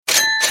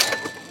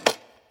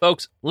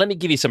Folks, let me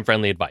give you some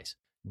friendly advice.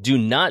 Do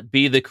not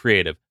be the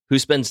creative who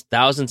spends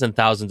thousands and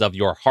thousands of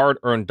your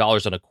hard-earned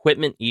dollars on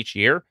equipment each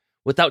year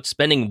without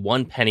spending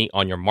one penny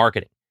on your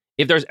marketing.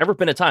 If there's ever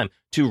been a time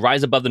to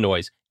rise above the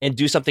noise and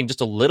do something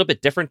just a little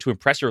bit different to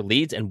impress your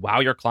leads and wow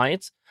your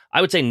clients,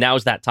 I would say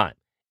now's that time.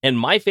 And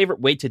my favorite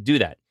way to do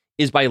that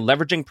is by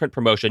leveraging print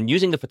promotion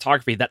using the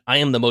photography that I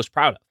am the most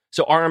proud of.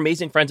 So our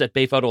amazing friends at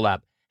Bay Photo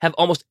Lab have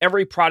almost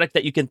every product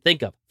that you can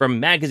think of,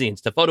 from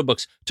magazines to photo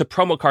books to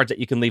promo cards that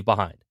you can leave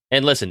behind.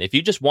 And listen, if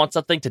you just want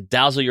something to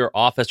dazzle your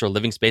office or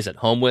living space at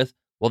home with,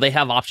 well, they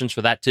have options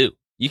for that too.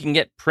 You can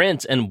get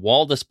prints and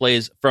wall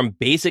displays from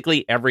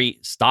basically every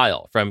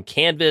style, from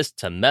canvas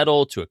to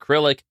metal to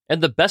acrylic.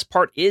 And the best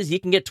part is you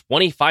can get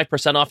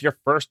 25% off your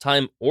first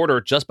time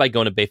order just by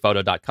going to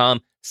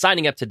bayphoto.com,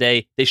 signing up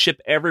today. They ship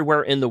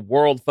everywhere in the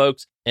world,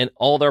 folks, and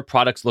all their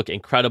products look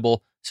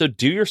incredible. So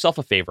do yourself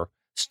a favor,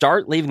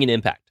 start leaving an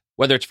impact,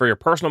 whether it's for your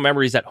personal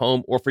memories at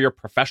home or for your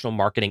professional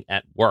marketing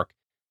at work.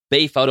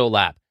 Bay Photo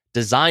Lab,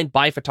 designed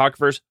by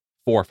photographers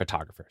for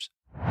photographers.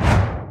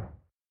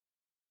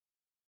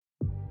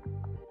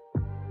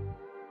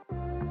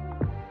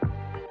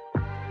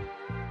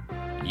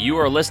 You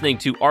are listening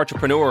to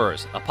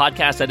Entrepreneurs, a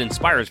podcast that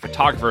inspires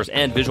photographers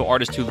and visual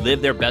artists to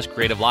live their best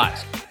creative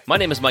lives. My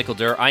name is Michael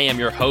Durr. I am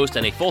your host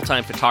and a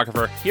full-time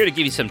photographer, here to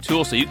give you some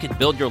tools so you can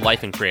build your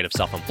life in creative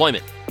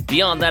self-employment.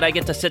 Beyond that, I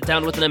get to sit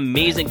down with an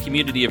amazing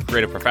community of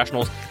creative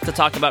professionals to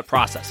talk about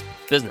process,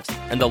 business,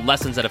 and the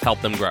lessons that have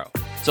helped them grow.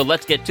 So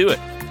let's get to it.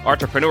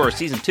 Entrepreneurs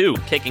Season 2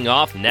 kicking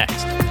off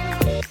next.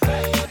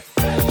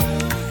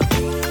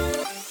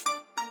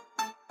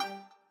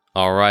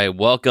 All right,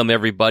 welcome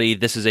everybody.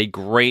 This is a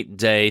great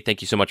day.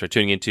 Thank you so much for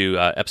tuning into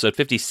episode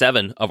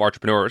 57 of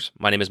Entrepreneurs.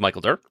 My name is Michael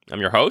Durr.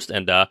 I'm your host,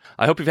 and I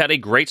hope you've had a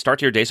great start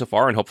to your day so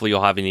far, and hopefully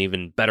you'll have an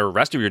even better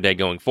rest of your day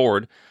going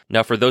forward.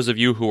 Now, for those of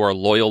you who are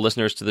loyal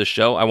listeners to this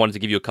show, I wanted to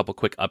give you a couple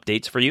quick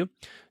updates for you.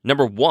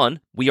 Number one,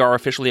 we are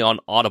officially on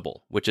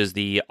Audible, which is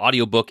the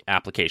audiobook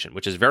application,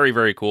 which is very,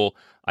 very cool.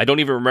 I don't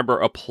even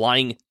remember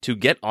applying to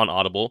get on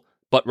Audible,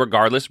 but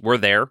regardless, we're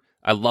there.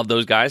 I love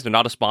those guys. They're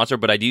not a sponsor,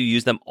 but I do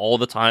use them all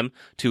the time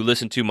to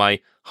listen to my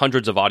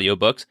hundreds of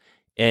audiobooks.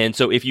 And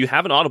so if you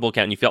have an Audible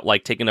account and you felt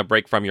like taking a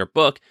break from your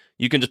book,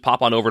 you can just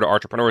pop on over to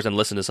Entrepreneurs and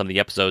listen to some of the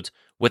episodes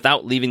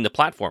without leaving the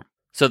platform.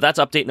 So that's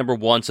update number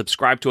one.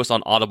 Subscribe to us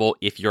on Audible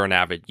if you're an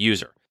avid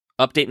user.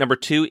 Update number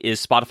two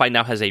is Spotify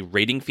now has a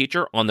rating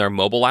feature on their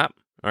mobile app.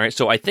 All right,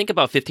 so I think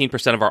about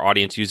 15% of our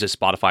audience uses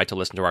Spotify to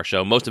listen to our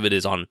show. Most of it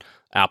is on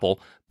Apple.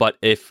 But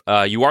if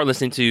you are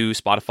listening to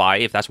Spotify,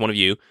 if that's one of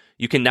you,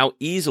 you can now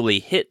easily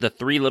hit the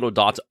three little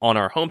dots on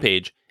our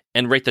homepage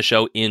and rate the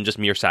show in just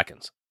mere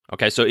seconds.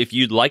 Okay, so if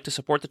you'd like to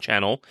support the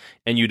channel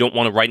and you don't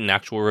want to write an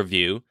actual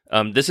review,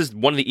 this is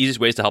one of the easiest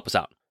ways to help us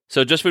out.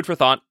 So just food for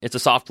thought. It's a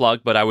soft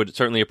plug, but I would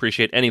certainly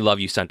appreciate any love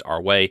you sent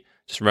our way.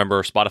 Just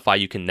remember, Spotify,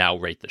 you can now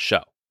rate the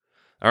show.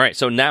 All right,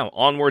 so now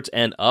onwards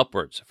and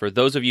upwards. For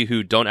those of you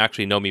who don't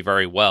actually know me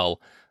very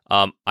well,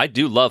 I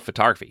do love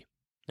photography.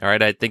 All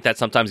right, I think that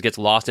sometimes gets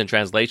lost in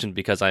translation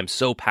because I'm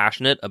so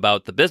passionate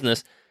about the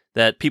business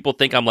that people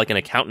think I'm like an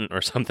accountant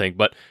or something,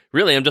 but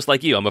really I'm just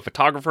like you. I'm a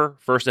photographer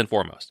first and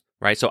foremost,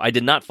 right? So I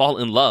did not fall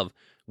in love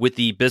with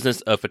the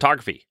business of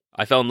photography.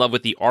 I fell in love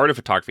with the art of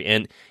photography,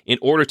 and in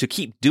order to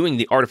keep doing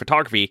the art of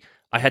photography,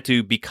 I had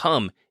to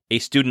become a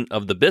student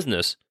of the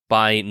business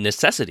by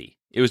necessity.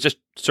 It was just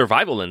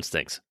survival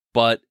instincts.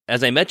 But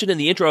as I mentioned in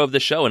the intro of the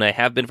show, and I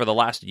have been for the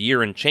last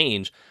year and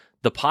change,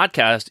 the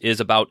podcast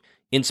is about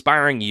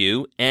inspiring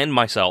you and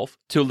myself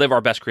to live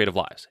our best creative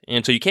lives.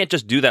 And so you can't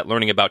just do that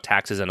learning about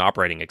taxes and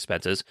operating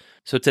expenses.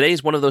 So today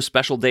is one of those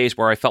special days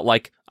where I felt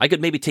like I could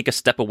maybe take a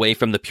step away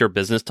from the pure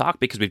business talk,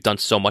 because we've done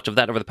so much of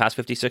that over the past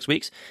 56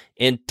 weeks,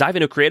 and dive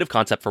into a creative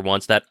concept for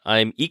once that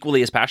I'm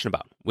equally as passionate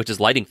about, which is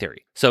lighting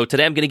theory. So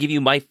today I'm going to give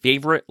you my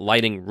favorite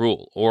lighting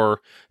rule,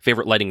 or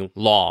favorite lighting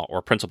law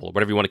or principle,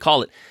 whatever you want to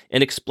call it,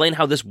 and explain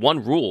how this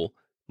one rule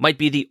might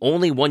be the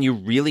only one you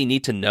really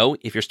need to know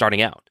if you're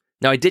starting out.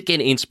 Now, I did gain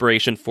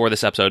inspiration for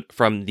this episode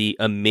from the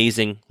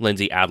amazing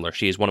Lindsay Adler.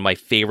 She is one of my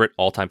favorite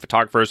all-time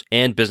photographers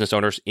and business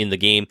owners in the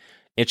game,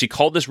 and she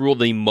called this rule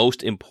the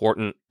most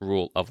important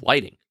rule of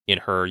lighting in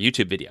her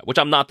YouTube video, which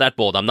I'm not that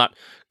bold. I'm not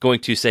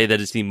going to say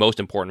that it's the most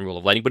important rule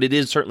of lighting, but it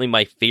is certainly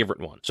my favorite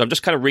one. So I'm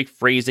just kind of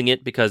rephrasing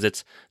it because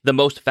it's the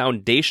most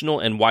foundational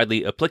and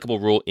widely applicable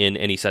rule in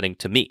any setting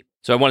to me.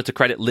 So I wanted to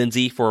credit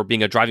Lindsay for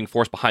being a driving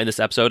force behind this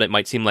episode. It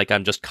might seem like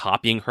I'm just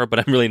copying her, but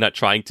I'm really not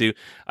trying to.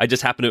 I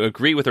just happen to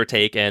agree with her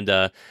take, and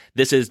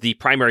this is the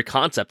primary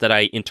concept that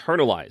I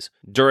internalize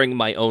during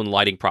my own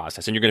lighting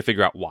process, and you're going to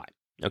figure out why.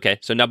 Okay,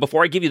 so now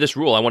before I give you this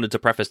rule, I wanted to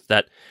preface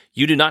that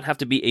you do not have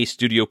to be a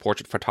studio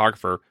portrait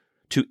photographer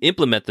to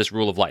implement this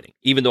rule of lighting,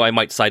 even though I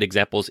might cite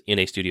examples in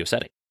a studio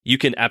setting. You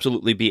can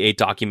absolutely be a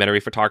documentary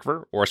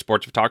photographer or a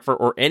sports photographer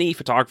or any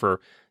photographer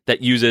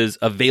that uses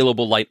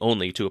available light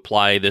only to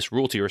apply this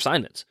rule to your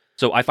assignments.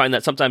 So I find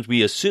that sometimes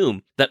we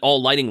assume that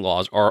all lighting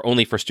laws are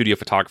only for studio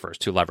photographers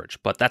to leverage,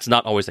 but that's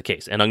not always the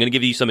case. And I'm going to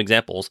give you some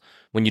examples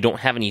when you don't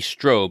have any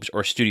strobes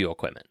or studio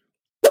equipment.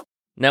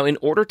 Now, in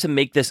order to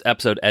make this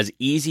episode as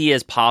easy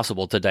as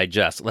possible to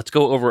digest, let's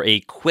go over a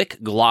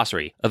quick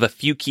glossary of a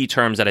few key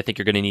terms that I think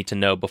you're going to need to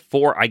know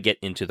before I get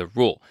into the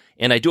rule.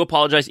 And I do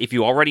apologize if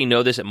you already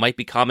know this, it might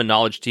be common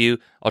knowledge to you.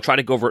 I'll try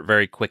to go over it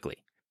very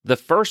quickly. The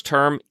first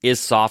term is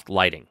soft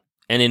lighting.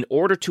 And in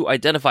order to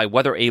identify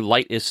whether a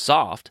light is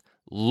soft,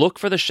 look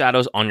for the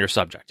shadows on your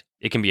subject.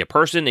 It can be a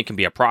person, it can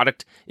be a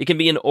product, it can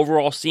be an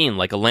overall scene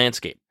like a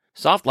landscape.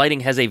 Soft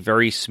lighting has a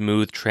very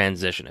smooth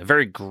transition, a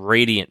very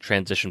gradient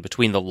transition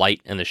between the light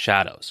and the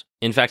shadows.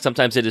 In fact,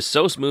 sometimes it is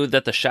so smooth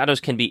that the shadows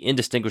can be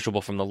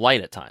indistinguishable from the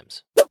light at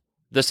times.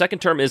 The second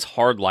term is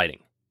hard lighting.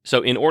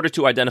 So in order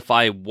to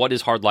identify what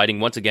is hard lighting,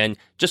 once again,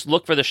 just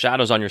look for the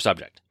shadows on your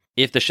subject.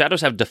 If the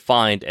shadows have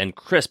defined and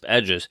crisp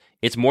edges,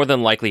 it's more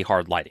than likely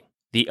hard lighting.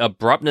 The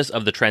abruptness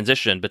of the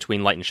transition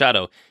between light and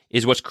shadow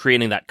is what's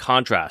creating that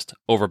contrast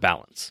over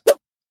balance.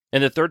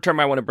 And the third term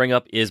I want to bring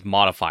up is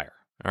modifier.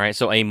 All right,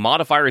 so a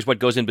modifier is what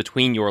goes in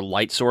between your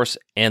light source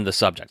and the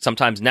subject.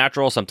 Sometimes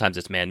natural, sometimes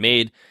it's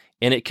man-made,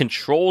 and it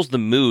controls the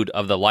mood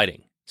of the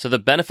lighting. So the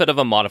benefit of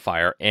a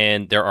modifier,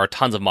 and there are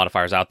tons of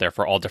modifiers out there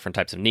for all different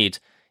types of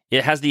needs,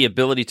 it has the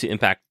ability to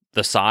impact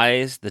the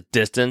size, the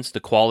distance, the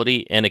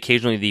quality, and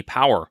occasionally the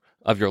power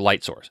of your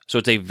light source. So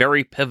it's a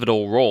very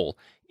pivotal role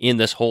in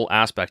this whole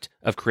aspect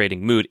of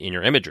creating mood in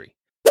your imagery.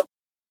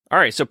 All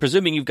right, so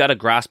presuming you've got a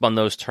grasp on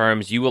those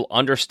terms, you will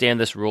understand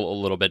this rule a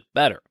little bit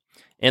better.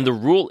 And the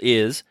rule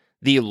is,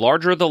 the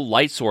larger the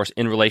light source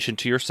in relation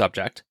to your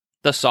subject,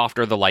 the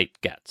softer the light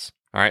gets.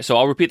 All right, so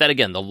I'll repeat that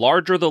again. The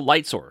larger the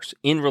light source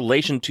in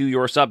relation to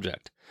your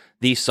subject,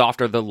 the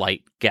softer the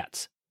light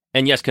gets.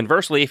 And yes,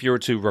 conversely, if you were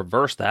to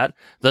reverse that,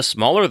 the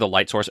smaller the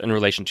light source in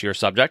relation to your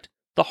subject,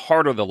 the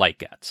harder the light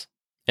gets.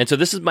 And so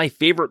this is my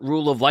favorite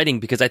rule of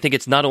lighting because I think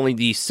it's not only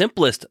the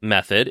simplest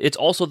method, it's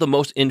also the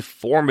most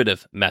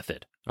informative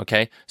method.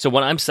 Okay, so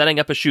when I'm setting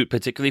up a shoot,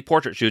 particularly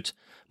portrait shoots,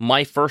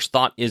 my first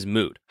thought is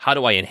mood. How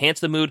do I enhance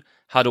the mood?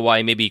 How do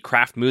I maybe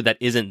craft mood that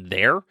isn't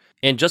there?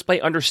 And just by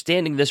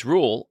understanding this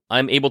rule,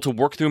 I'm able to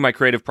work through my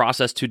creative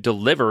process to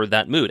deliver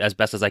that mood as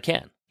best as I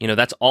can.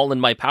 That's all in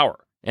my power.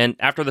 And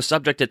after the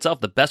subject itself,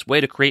 the best way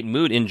to create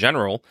mood in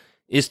general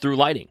is through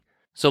lighting.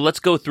 So let's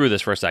go through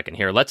this for a second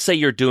here. Let's say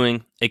you're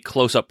doing a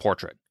close-up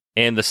portrait,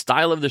 and the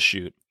style of the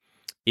shoot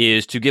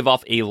is to give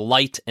off a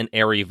light and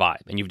airy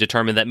vibe. And you've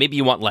determined that maybe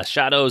you want less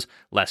shadows,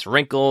 less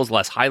wrinkles,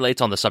 less highlights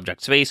on the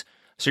subject's face.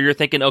 So you're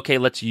thinking, okay,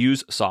 let's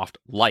use soft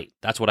light.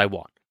 That's what I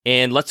want.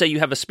 And let's say you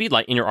have a speed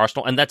light in your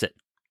arsenal, and that's it.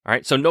 All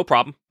right, so no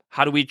problem.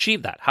 How do we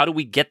achieve that? How do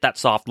we get that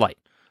soft light?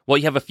 Well,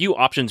 you have a few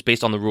options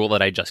based on the rule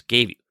that I just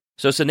gave you.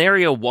 So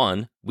scenario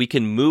one, we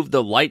can move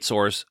the light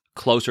source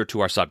closer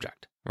to our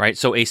subject, right?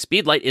 So a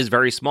speed light is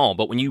very small,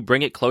 but when you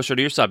bring it closer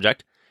to your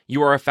subject,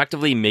 you are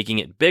effectively making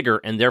it bigger,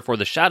 and therefore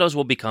the shadows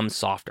will become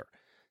softer.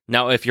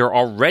 Now, if you're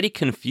already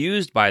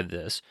confused by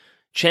this,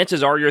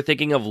 chances are you're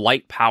thinking of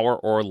light power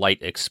or light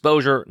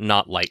exposure,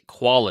 not light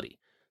quality.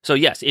 So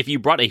yes, if you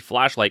brought a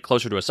flashlight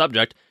closer to a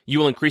subject, you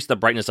will increase the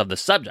brightness of the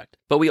subject.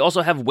 But we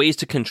also have ways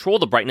to control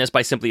the brightness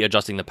by simply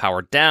adjusting the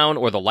power down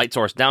or the light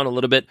source down a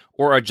little bit,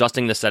 or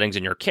adjusting the settings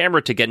in your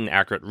camera to get an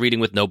accurate reading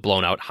with no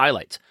blown out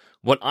highlights.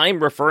 What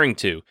I'm referring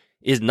to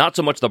is not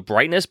so much the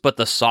brightness, but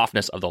the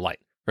softness of the light.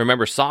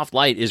 Remember, soft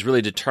light is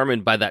really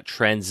determined by that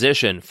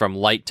transition from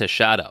light to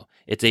shadow.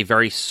 It's a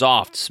very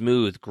soft,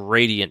 smooth,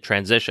 gradient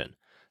transition.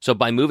 So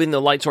by moving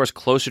the light source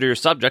closer to your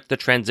subject, the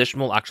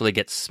transition will actually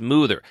get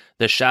smoother.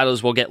 The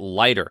shadows will get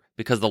lighter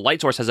because the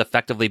light source has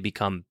effectively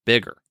become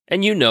bigger.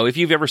 And if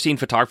you've ever seen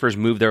photographers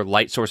move their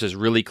light sources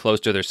really close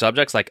to their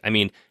subjects,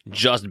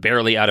 just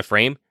barely out of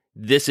frame,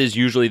 this is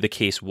usually the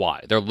case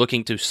why. They're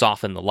looking to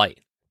soften the light.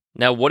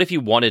 Now, what if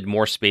you wanted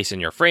more space in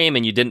your frame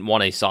and you didn't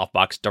want a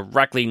softbox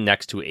directly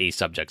next to a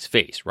subject's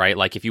face, right?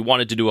 Like if you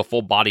wanted to do a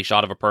full body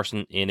shot of a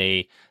person in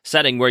a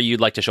setting where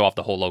you'd like to show off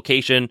the whole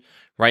location,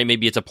 right?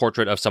 Maybe it's a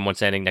portrait of someone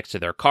standing next to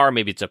their car.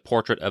 Maybe it's a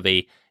portrait of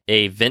a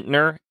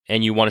vintner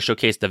and you want to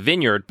showcase the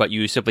vineyard, but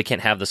you simply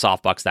can't have the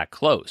softbox that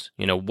close.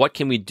 What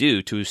can we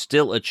do to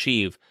still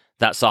achieve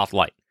that soft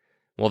light?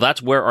 Well,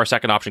 that's where our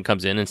second option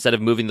comes in. Instead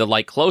of moving the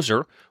light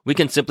closer, we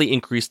can simply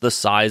increase the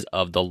size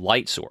of the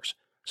light source.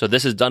 So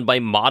this is done by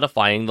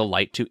modifying the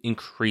light to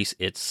increase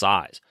its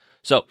size.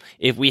 So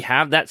if we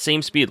have that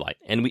same speed light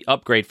and we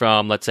upgrade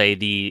from, let's say,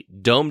 the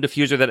dome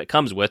diffuser that it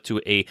comes with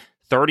to a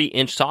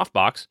 30-inch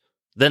softbox,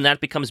 then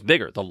that becomes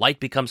bigger. The light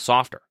becomes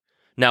softer.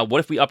 Now, what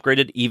if we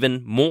upgraded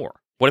even more?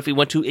 What if we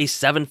went to a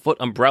 7-foot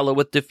umbrella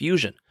with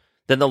diffusion?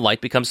 Then the light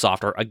becomes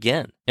softer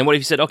again. And what if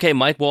you said, okay,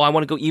 Mike, well, I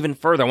want to go even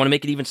further. I want to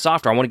make it even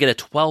softer. I want to get a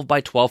 12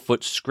 by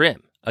 12-foot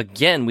scrim.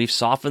 Again, we've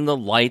softened the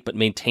light but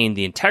maintained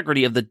the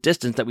integrity of the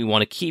distance that we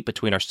want to keep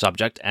between our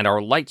subject and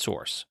our light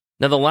source.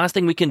 Now, the last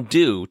thing we can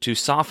do to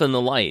soften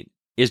the light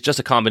is just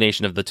a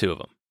combination of the two of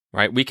them,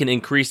 right? We can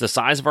increase the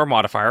size of our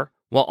modifier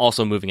while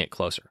also moving it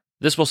closer.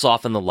 This will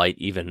soften the light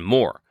even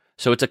more.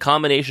 So it's a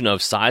combination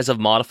of size of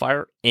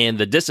modifier and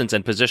the distance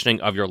and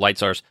positioning of your light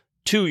source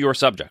to your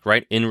subject,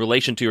 right? In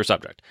relation to your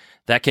subject.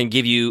 That can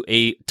give you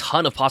a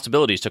ton of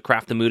possibilities to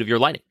craft the mood of your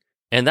lighting.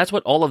 And that's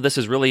what all of this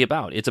is really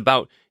about. It's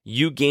about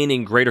you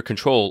gaining greater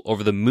control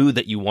over the mood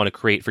that you want to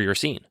create for your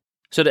scene.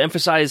 So to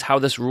emphasize how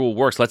this rule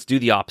works, let's do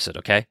the opposite,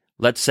 okay?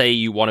 Let's say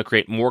you want to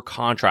create more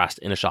contrast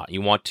in a shot.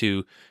 You want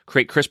to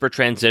create crisper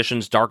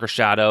transitions, darker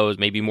shadows,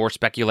 maybe more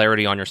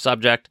specularity on your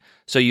subject.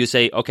 So you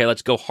say, okay,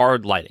 let's go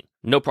hard lighting.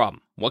 No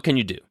problem. What can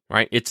you do,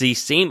 right? It's the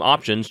same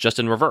options, just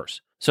in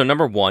reverse. So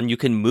number one, you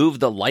can move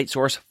the light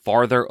source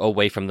farther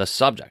away from the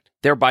subject,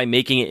 thereby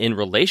making it in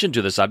relation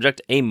to the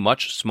subject a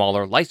much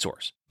smaller light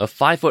source. A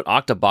 5-foot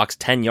octabox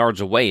 10 yards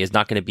away is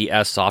not going to be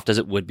as soft as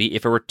it would be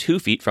if it were 2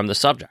 feet from the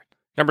subject.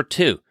 Number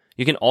two,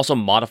 you can also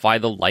modify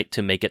the light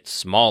to make it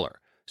smaller.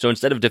 So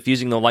instead of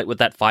diffusing the light with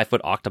that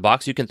 5-foot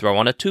octabox, you can throw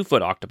on a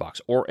 2-foot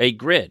octabox, or a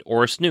grid,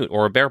 or a snoot,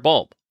 or a bare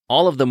bulb.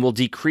 All of them will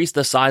decrease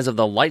the size of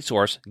the light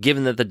source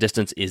given that the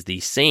distance is the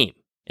same.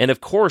 And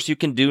of course, you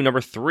can do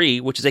number three,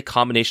 which is a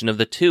combination of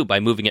the two by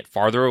moving it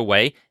farther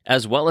away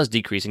as well as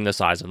decreasing the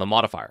size of the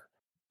modifier.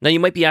 Now, you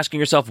might be asking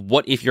yourself,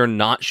 what if you're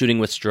not shooting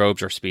with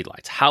strobes or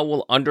speedlights? How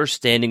will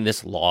understanding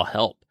this law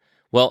help?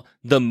 Well,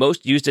 the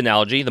most used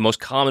analogy, the most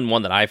common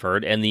one that I've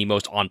heard, and the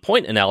most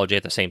on-point analogy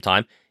at the same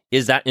time,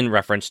 is that in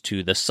reference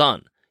to the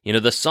sun. You know,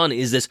 the sun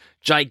is this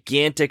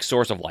gigantic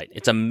source of light.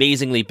 It's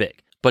amazingly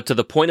big. But to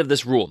the point of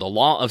this rule, the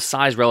law of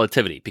size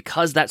relativity,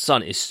 because that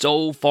sun is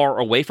so far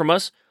away from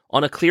us,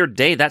 on a clear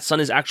day, that sun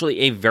is actually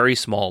a very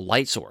small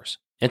light source.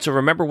 And so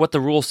remember what the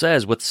rule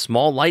says, with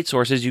small light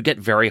sources, you get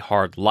very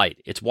hard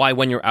light. It's why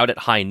when you're out at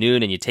high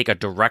noon and you take a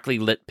directly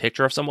lit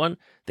picture of someone,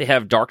 they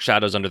have dark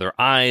shadows under their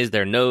eyes,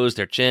 their nose,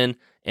 their chin,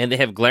 and they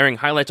have glaring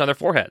highlights on their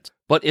foreheads.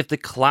 But if the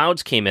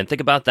clouds came in,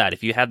 think about that.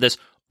 If you had this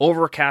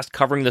overcast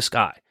covering the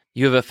sky,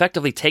 you have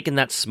effectively taken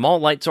that small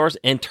light source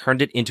and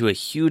turned it into a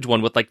huge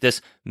one with like this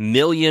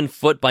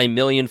 1,000,000-foot by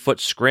 1,000,000-foot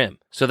scrim.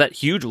 So that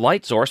huge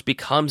light source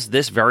becomes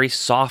this very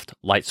soft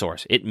light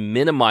source. It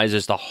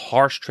minimizes the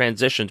harsh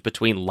transitions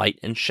between light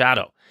and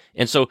shadow.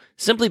 And so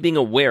simply being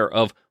aware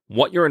of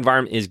what your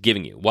environment is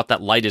giving you, what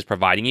that light is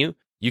providing you,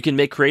 you can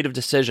make creative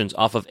decisions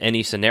off of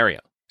any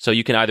scenario. So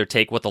you can either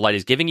take what the light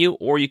is giving you,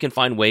 or you can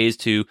find ways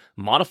to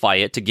modify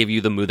it to give you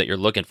the mood that you're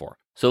looking for.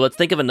 So let's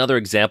think of another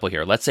example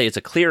here. Let's say it's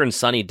a clear and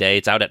sunny day,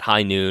 it's out at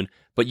high noon,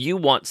 but you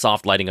want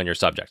soft lighting on your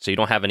subject. So you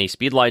don't have any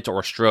speed lights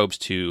or strobes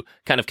to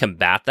kind of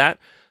combat that.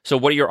 So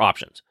what are your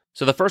options?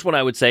 So the first one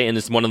I would say, and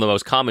this is one of the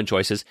most common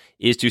choices,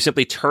 is to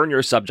simply turn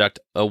your subject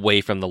away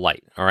from the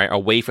light, all right,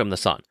 away from the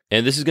sun.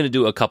 And this is going to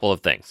do a couple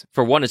of things.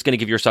 For one, it's going to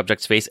give your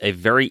subject's face a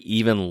very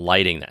even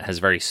lighting that has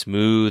very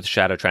smooth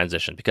shadow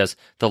transition because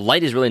the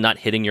light is really not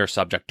hitting your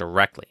subject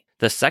directly.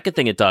 The second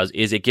thing it does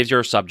is it gives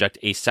your subject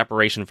a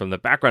separation from the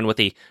background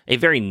with a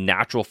very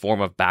natural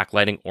form of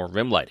backlighting or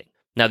rim lighting.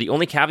 Now, the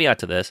only caveat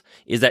to this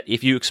is that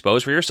if you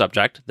expose for your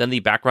subject, then the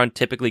background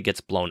typically gets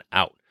blown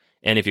out.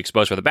 And if you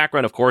expose for the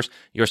background, of course,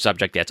 your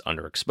subject gets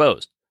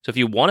underexposed. So if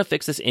you want to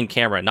fix this in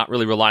camera and not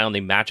really rely on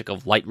the magic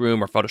of Lightroom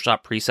or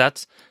Photoshop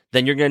presets,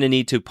 then you're going to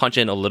need to punch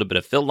in a little bit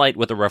of fill light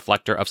with a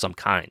reflector of some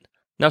kind.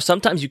 Now,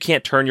 sometimes you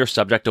can't turn your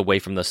subject away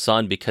from the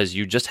sun because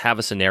you just have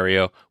a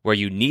scenario where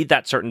you need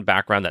that certain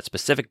background, that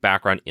specific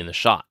background in the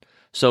shot.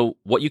 So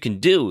what you can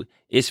do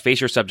is face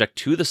your subject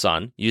to the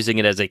sun, using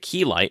it as a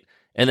key light,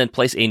 and then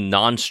place a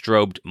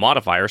non-strobed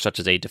modifier, such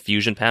as a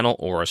diffusion panel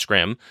or a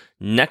scrim,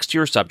 next to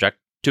your subject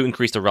to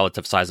increase the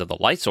relative size of the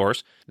light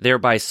source,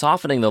 thereby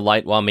softening the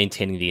light while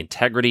maintaining the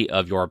integrity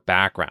of your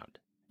background.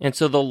 And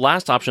so the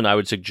last option I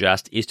would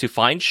suggest is to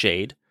find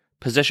shade,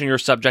 position your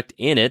subject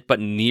in it but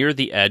near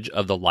the edge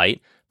of the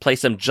light,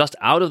 place them just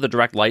out of the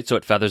direct light so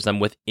it feathers them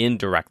with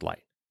indirect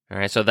light. All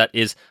right, so that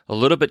is a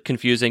little bit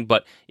confusing,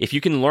 but if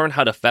you can learn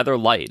how to feather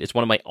light, it's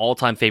one of my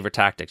all-time favorite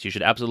tactics. You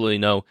should absolutely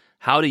know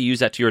how to use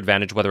that to your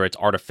advantage, whether it's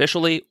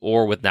artificially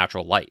or with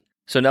natural light.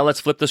 So now let's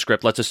flip the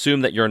script. Let's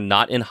assume that you're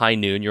not in high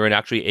noon. You're in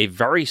actually a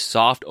very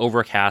soft,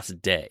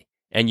 overcast day,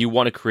 and you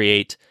want to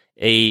create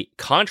a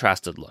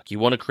contrasted look. You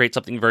want to create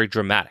something very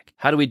dramatic.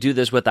 How do we do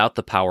this without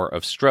the power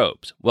of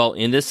strobes? Well,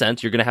 in this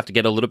sense, you're going to have to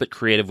get a little bit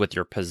creative with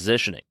your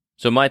positioning.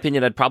 So in my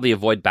opinion, I'd probably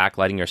avoid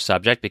backlighting your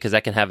subject because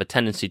that can have a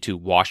tendency to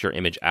wash your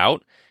image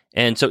out.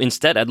 And so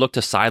instead, I'd look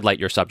to sidelight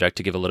your subject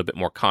to give a little bit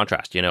more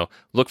contrast.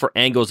 Look for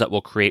angles that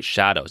will create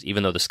shadows,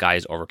 even though the sky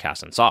is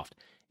overcast and soft.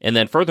 And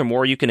then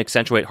furthermore, you can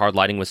accentuate hard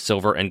lighting with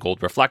silver and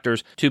gold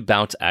reflectors to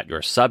bounce at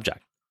your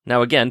subject.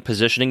 Now again,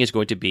 positioning is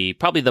going to be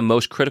probably the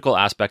most critical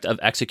aspect of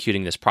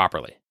executing this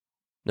properly.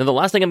 Now the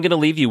last thing I'm going to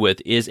leave you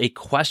with is a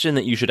question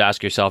that you should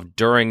ask yourself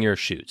during your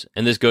shoots.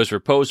 And this goes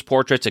for pose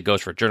portraits, it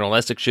goes for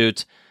journalistic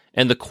shoots.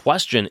 And the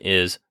question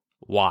is,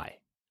 why?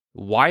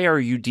 Why are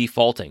you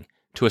defaulting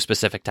to a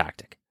specific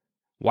tactic?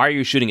 Why are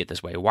you shooting it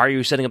this way? Why are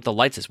you setting up the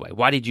lights this way?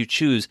 Why did you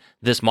choose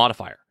this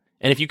modifier?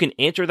 And if you can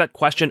answer that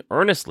question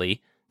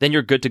earnestly, then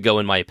you're good to go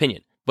in my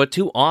opinion. But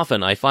too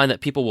often, I find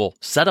that people will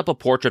set up a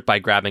portrait by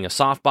grabbing a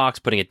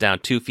softbox, putting it down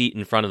 2 feet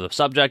in front of the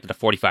subject at a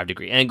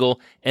 45-degree angle,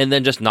 and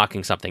then just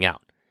knocking something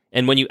out.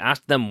 And when you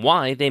ask them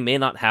why, they may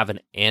not have an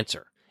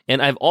answer.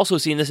 And I've also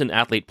seen this in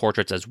athlete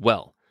portraits as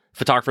well.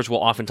 Photographers will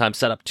oftentimes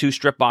set up 2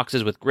 strip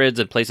boxes with grids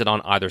and place it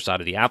on either side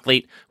of the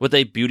athlete with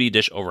a beauty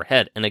dish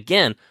overhead. And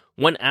again,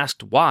 when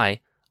asked why,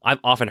 I've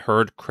often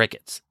heard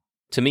crickets.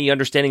 To me,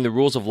 understanding the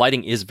rules of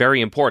lighting is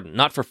very important,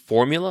 not for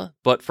formula,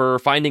 but for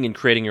finding and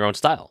creating your own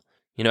style.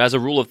 As a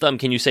rule of thumb,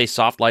 can you say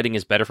soft lighting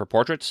is better for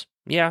portraits?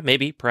 Yeah,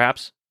 maybe,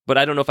 perhaps. But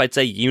I don't know if I'd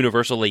say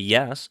universally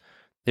yes.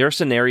 There are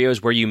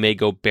scenarios where you may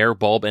go bare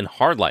bulb and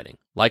hard lighting.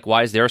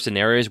 Likewise, there are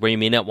scenarios where you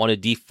may not want to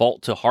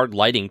default to hard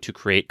lighting to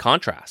create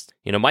contrast.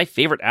 My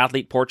favorite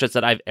athlete portraits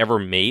that I've ever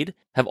made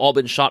have all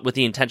been shot with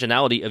the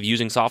intentionality of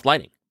using soft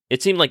lighting.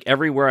 It seemed like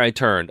everywhere I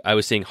turned, I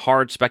was seeing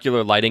hard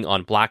specular lighting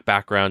on black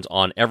backgrounds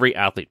on every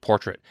athlete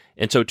portrait.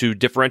 And so to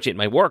differentiate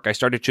my work, I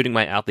started shooting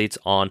my athletes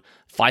on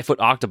 5-foot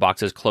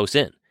octaboxes close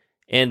in.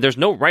 And there's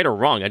no right or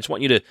wrong. I just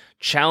want you to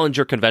challenge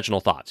your conventional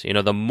thoughts.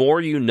 The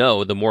more you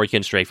know, the more you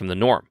can stray from the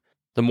norm.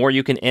 The more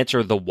you can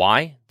answer the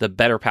why, the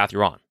better path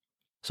you're on.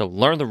 So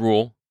learn the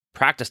rule,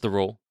 practice the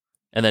rule,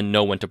 and then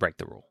know when to break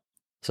the rule.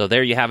 So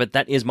there you have it.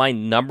 That is my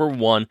number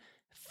one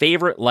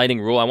favorite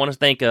lighting rule. I want to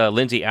thank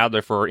Lindsay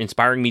Adler for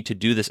inspiring me to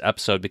do this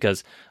episode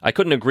because I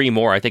couldn't agree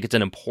more. I think it's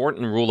an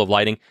important rule of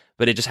lighting,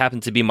 but it just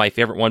happens to be my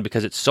favorite one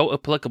because it's so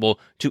applicable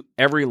to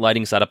every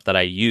lighting setup that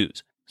I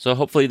use. So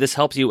hopefully this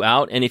helps you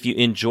out, and if you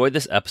enjoyed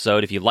this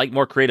episode, if you like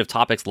more creative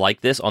topics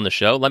like this on the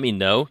show, let me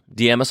know.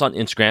 DM us on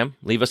Instagram,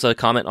 leave us a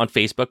comment on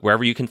Facebook,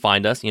 wherever you can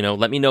find us.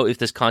 Let me know if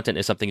this content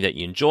is something that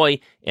you enjoy,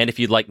 and if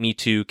you'd like me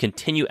to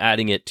continue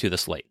adding it to the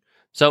slate.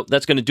 So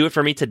that's going to do it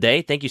for me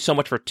today. Thank you so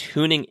much for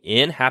tuning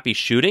in. Happy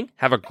shooting.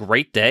 Have a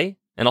great day,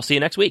 and I'll see you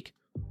next week.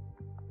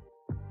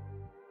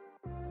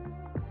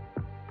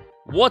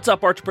 What's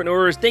up,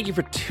 entrepreneurs? Thank you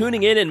for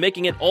tuning in and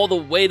making it all the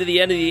way to the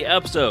end of the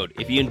episode.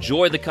 If you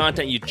enjoyed the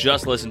content you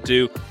just listened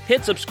to,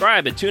 hit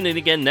subscribe and tune in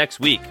again next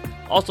week.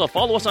 Also,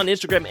 follow us on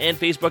Instagram and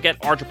Facebook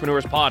at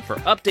Entrepreneurs Pod for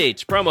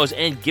updates, promos,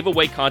 and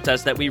giveaway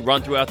contests that we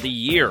run throughout the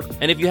year.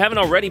 And if you haven't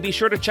already, be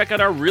sure to check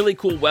out our really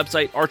cool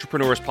website,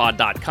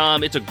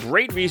 entrepreneurspod.com. It's a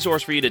great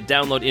resource for you to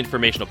download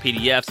informational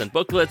PDFs and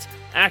booklets,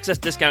 access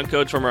discount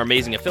codes from our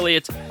amazing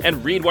affiliates,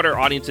 and read what our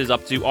audience is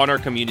up to on our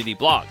community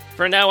blog.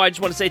 For now, I just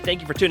want to say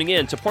thank you for tuning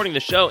in, supporting the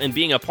show, and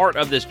being a part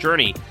of this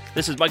journey.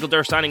 This is Michael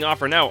Durr signing off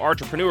for now.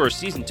 Entrepreneurs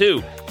Season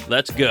 2.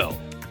 Let's go.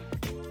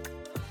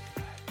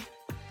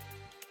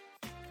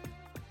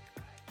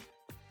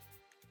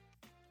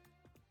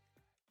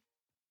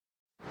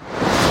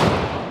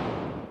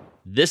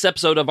 This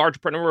episode of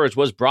Entrepreneurs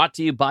was brought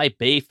to you by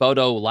Bay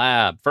Photo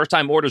Lab.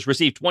 First-time orders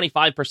receive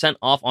 25%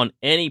 off on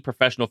any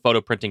professional photo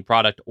printing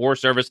product or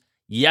service.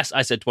 Yes,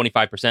 I said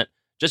 25%.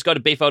 Just go to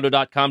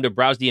bayphoto.com to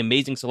browse the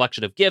amazing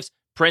selection of gifts,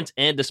 prints,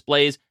 and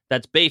displays.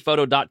 That's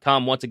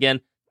bayphoto.com. Once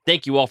again,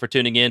 thank you all for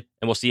tuning in,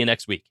 and we'll see you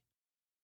next week.